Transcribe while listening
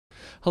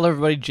Hello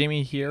everybody,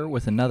 Jamie here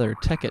with another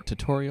Tekkit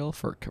tutorial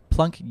for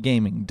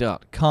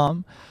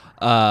KerpluncGaming.com.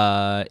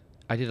 I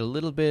did a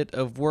little bit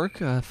of work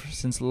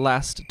since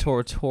last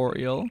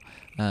tutorial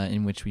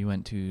in which we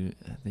went to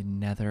the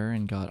nether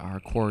and got our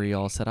quarry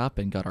all set up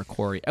and got our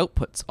quarry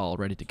outputs all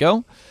ready to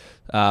go.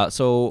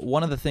 So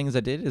one of the things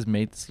I did is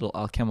made this little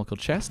alchemical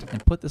chest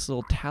and put this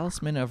little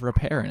talisman of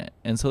repair in it.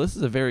 And so this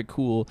is a very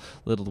cool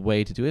little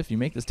way to do it. If you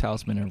make this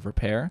talisman of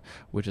repair,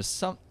 which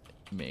is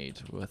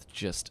made with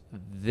just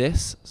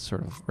this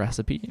sort of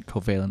recipe,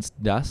 covalence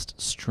dust,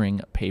 string,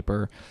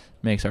 paper,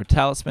 makes our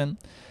talisman,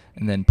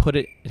 and then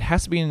it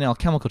has to be in an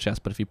alchemical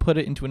chest, but if you put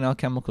it into an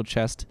alchemical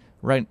chest,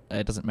 right,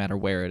 it doesn't matter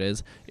where it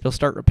is, it'll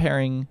start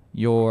repairing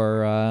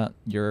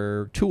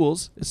your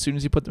tools as soon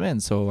as you put them in.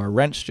 So our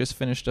wrench just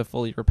finished to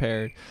fully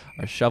repaired,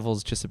 our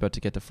shovel's just about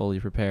to get to fully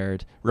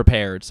repaired,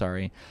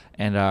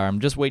 and I'm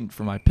just waiting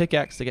for my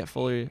pickaxe to get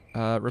fully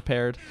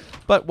repaired.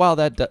 But while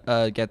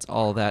that gets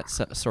all that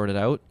sorted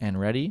out and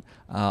ready,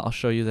 I'll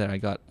show you that I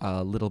got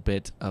a little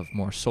bit of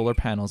more solar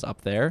panels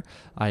up there.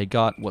 I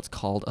got what's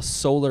called a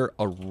solar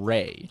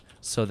array.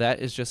 So that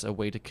is just a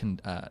way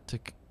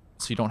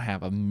so you don't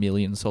have a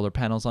million solar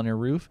panels on your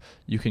roof.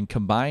 You can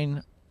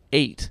combine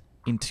 8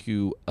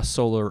 into a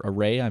solar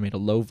array. I made a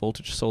low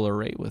voltage solar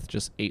array with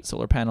just 8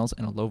 solar panels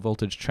and a low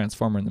voltage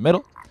transformer in the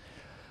middle.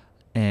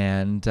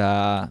 And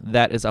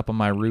that is up on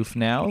my roof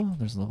now.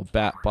 There's a little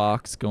bat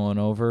box going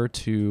over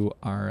to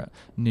our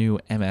new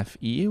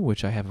MFE,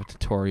 which I have a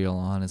tutorial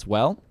on as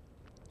well.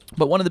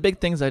 But one of the big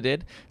things I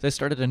did is I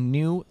started a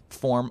new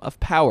form of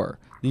power.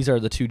 These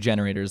are the 2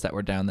 generators that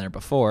were down there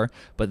before,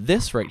 but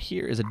this right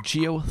here is a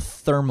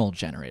geothermal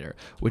generator,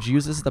 which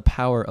uses the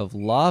power of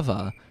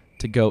lava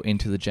to go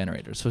into the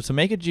generator. So to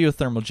make a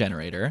geothermal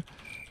generator,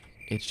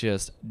 it's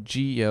just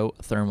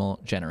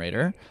geothermal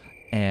generator,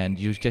 and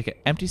you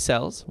get empty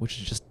cells, which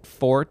is just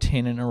 4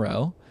 tin in a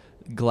row,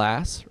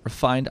 glass,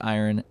 refined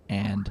iron,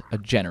 and a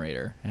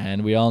generator.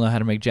 And we all know how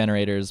to make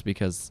generators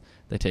because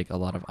they take a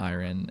lot of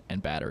iron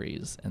and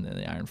batteries and then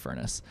the iron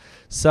furnace.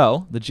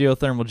 So the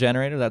geothermal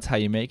generator, that's how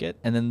you make it.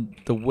 And then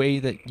the way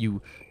that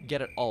you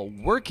get it all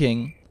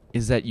working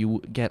is that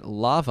you get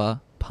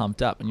lava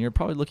pumped up. And you're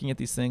probably looking at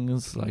these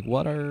things like,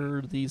 what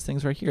are these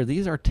things right here?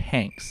 These are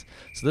tanks.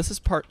 So this is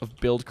part of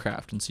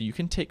Buildcraft. And so you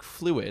can take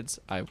fluids.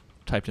 I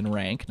typed in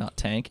rank, not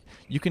tank.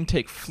 You can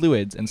take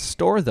fluids and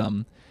store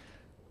them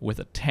with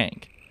a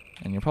tank.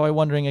 And you're probably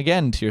wondering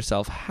again to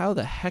yourself, how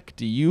the heck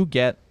do you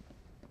get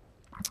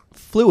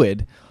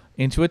fluid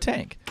into a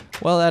tank?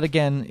 Well, that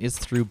again is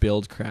through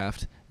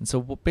Buildcraft. And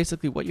so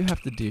basically what you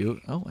have to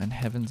do, oh, and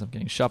heavens, I'm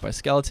getting shot by a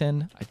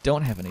skeleton. I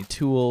don't have any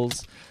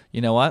tools.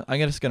 You know what? I'm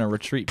just going to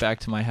retreat back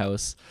to my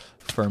house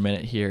for a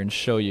minute here and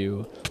show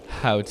you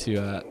how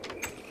to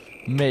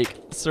make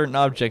certain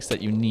objects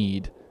that you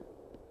need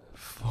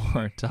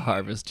to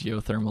harvest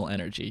geothermal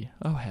energy.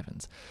 Oh,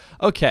 heavens.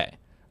 Okay.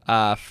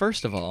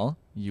 First of all,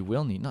 you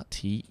will need, not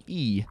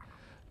T-E,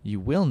 you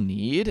will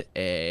need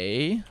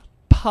a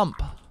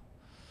pump.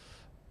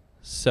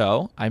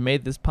 So I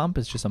made this pump.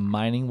 It's just a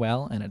mining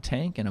well and a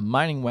tank, and a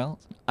mining well,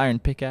 iron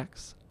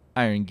pickaxe,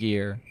 iron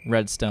gear,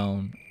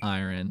 redstone,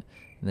 iron,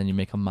 and then you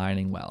make a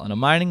mining well. And a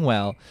mining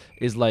well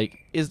is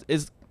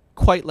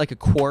quite like a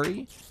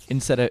quarry,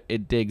 instead of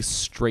it digs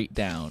straight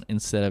down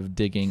instead of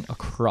digging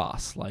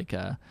across like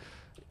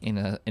in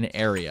an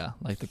area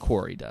like the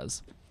quarry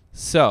does.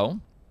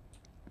 So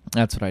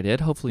that's what I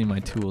did. Hopefully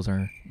my tools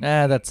are,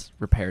 that's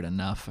repaired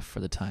enough for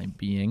the time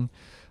being.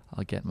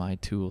 I'll get my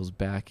tools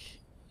back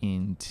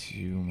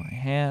into my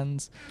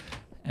hands,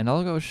 and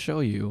I'll go show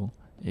you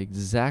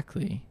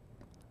exactly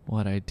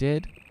what I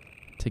did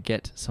to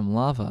get some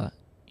lava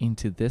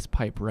into this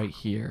pipe right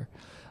here.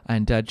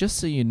 And just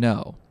so you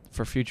know,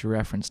 for future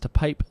reference, to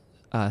pipe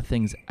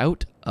things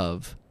out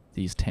of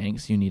these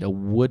tanks, you need a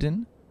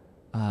wooden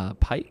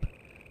pipe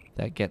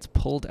that gets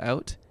pulled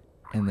out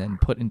and then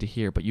put into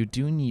here, but you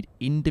do need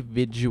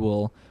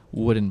individual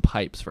wooden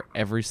pipes for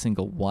every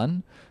single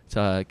one,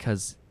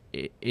 because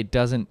it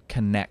doesn't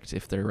connect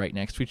if they're right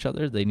next to each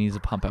other. They need to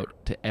pump out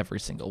to every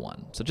single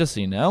one. So just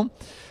so you know.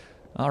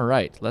 All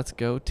right, let's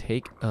go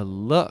take a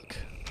look.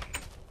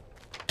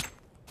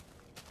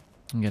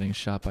 I'm getting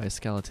shot by a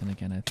skeleton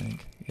again, I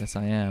think. Yes,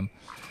 I am.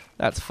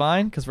 That's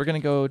fine, because we're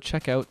going to go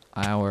check out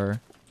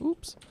our...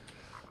 Oops.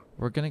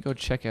 We're going to go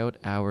check out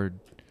our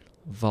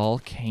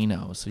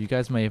volcano. So you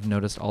guys may have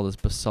noticed all this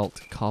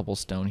basalt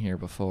cobblestone here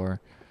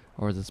before.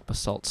 Or this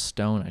basalt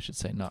stone, I should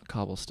say, not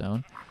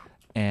cobblestone.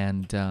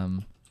 And...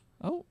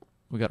 oh,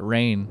 we got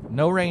rain.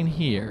 No rain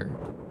here,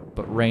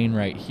 but rain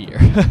right here.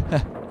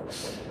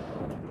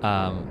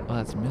 Well,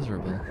 that's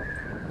miserable.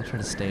 I'll try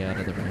to stay out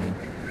of the rain.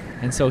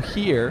 And so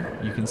here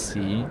you can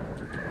see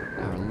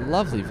our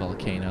lovely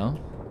volcano.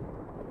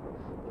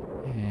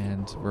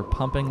 And we're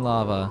pumping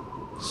lava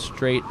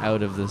straight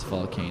out of this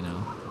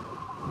volcano,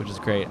 which is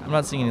great. I'm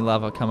not seeing any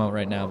lava come out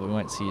right now, but we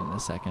might see it in a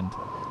second.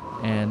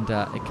 And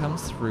it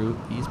comes through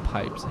these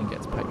pipes and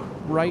gets piped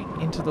right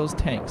into those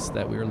tanks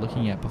that we were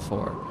looking at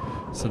before.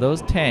 So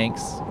those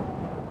tanks,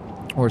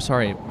 or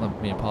sorry,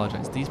 let me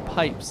apologize, these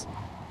pipes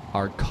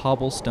are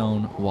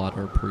cobblestone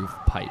waterproof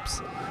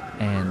pipes.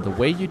 And the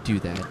way you do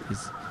that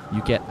is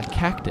you get a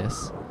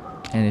cactus,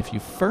 and if you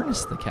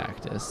furnace the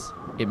cactus,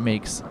 it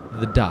makes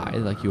the dye,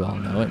 like you all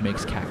know, it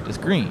makes cactus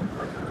green.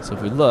 So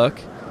if we look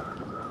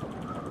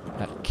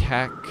at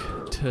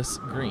cactus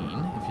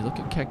green,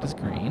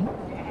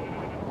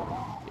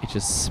 it's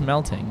just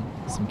smelting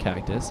some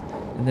cactus,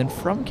 and then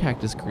from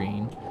cactus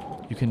green,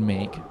 you can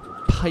make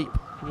pipe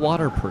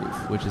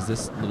waterproof, which is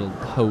this little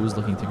hose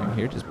looking thing right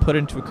here. Just put it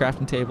into a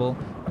crafting table,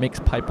 makes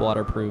pipe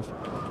waterproof,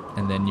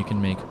 and then you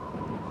can make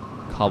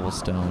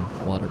cobblestone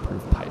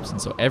waterproof pipes.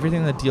 And so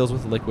everything that deals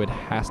with liquid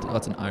has to,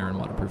 that's an iron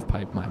waterproof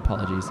pipe, my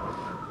apologies.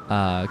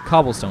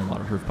 Cobblestone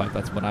waterproof pipe,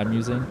 that's what I'm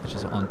using, which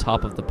is on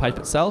top of the pipe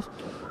itself,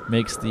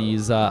 makes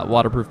these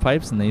waterproof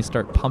pipes, and they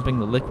start pumping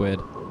the liquid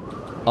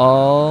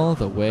all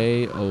the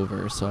way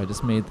over. So I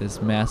just made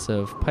this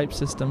massive pipe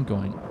system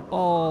going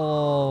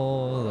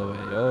all the way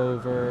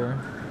over.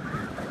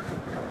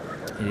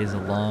 It is a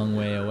long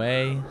way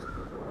away.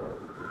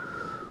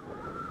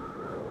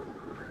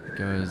 It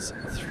goes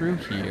through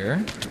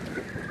here.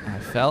 I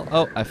fell.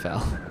 Oh, I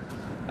fell.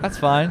 That's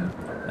fine.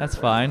 That's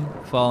fine.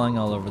 Falling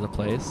all over the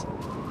place.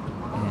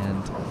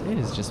 And it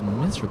is just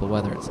miserable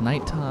weather. It's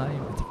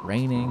nighttime. It's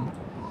raining.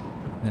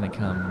 Then it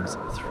comes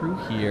through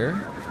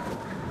here.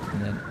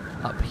 And then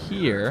up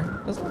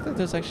here. Doesn't look like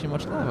there's actually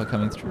much lava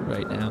coming through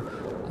right now.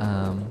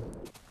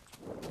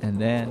 And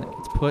then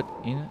it's put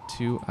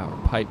into our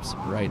pipes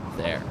right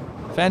there.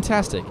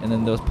 Fantastic. And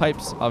then those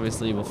pipes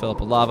obviously will fill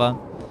up with lava,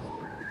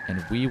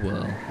 and we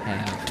will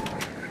have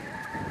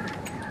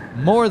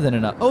more than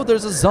enough. Oh,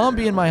 there's a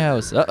zombie in my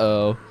house.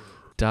 Uh-oh.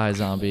 Die,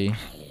 zombie.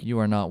 You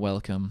are not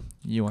welcome.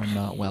 You are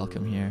not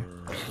welcome here.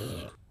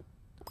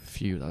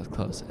 Phew, that was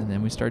close. And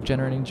then we start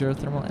generating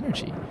geothermal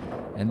energy.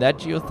 And that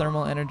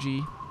geothermal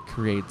energy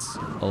creates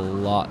a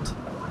lot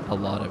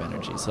of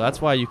energy. So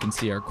that's why you can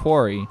see our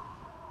quarry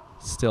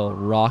still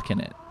rocking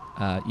it.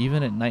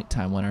 Even at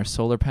nighttime when our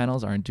solar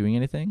panels aren't doing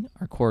anything,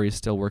 our quarry is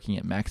still working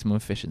at maximum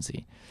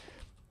efficiency.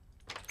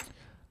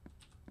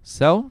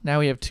 So now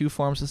we have two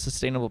forms of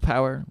sustainable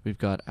power. We've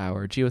got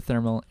our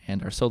geothermal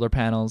and our solar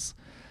panels,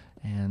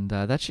 and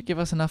that should give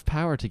us enough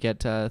power to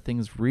get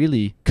things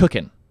really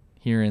cooking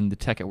here in the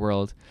Tekkit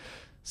world.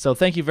 So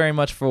thank you very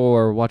much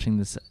for watching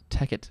this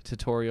Tekkit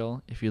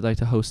tutorial. If you'd like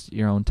to host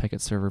your own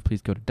Tekkit server,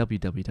 please go to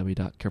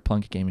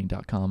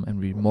www.KerpluncGaming.com, and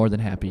we'd be more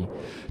than happy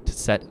to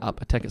set up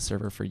a Tekkit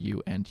server for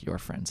you and your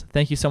friends.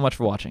 Thank you so much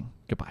for watching.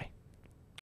 Goodbye.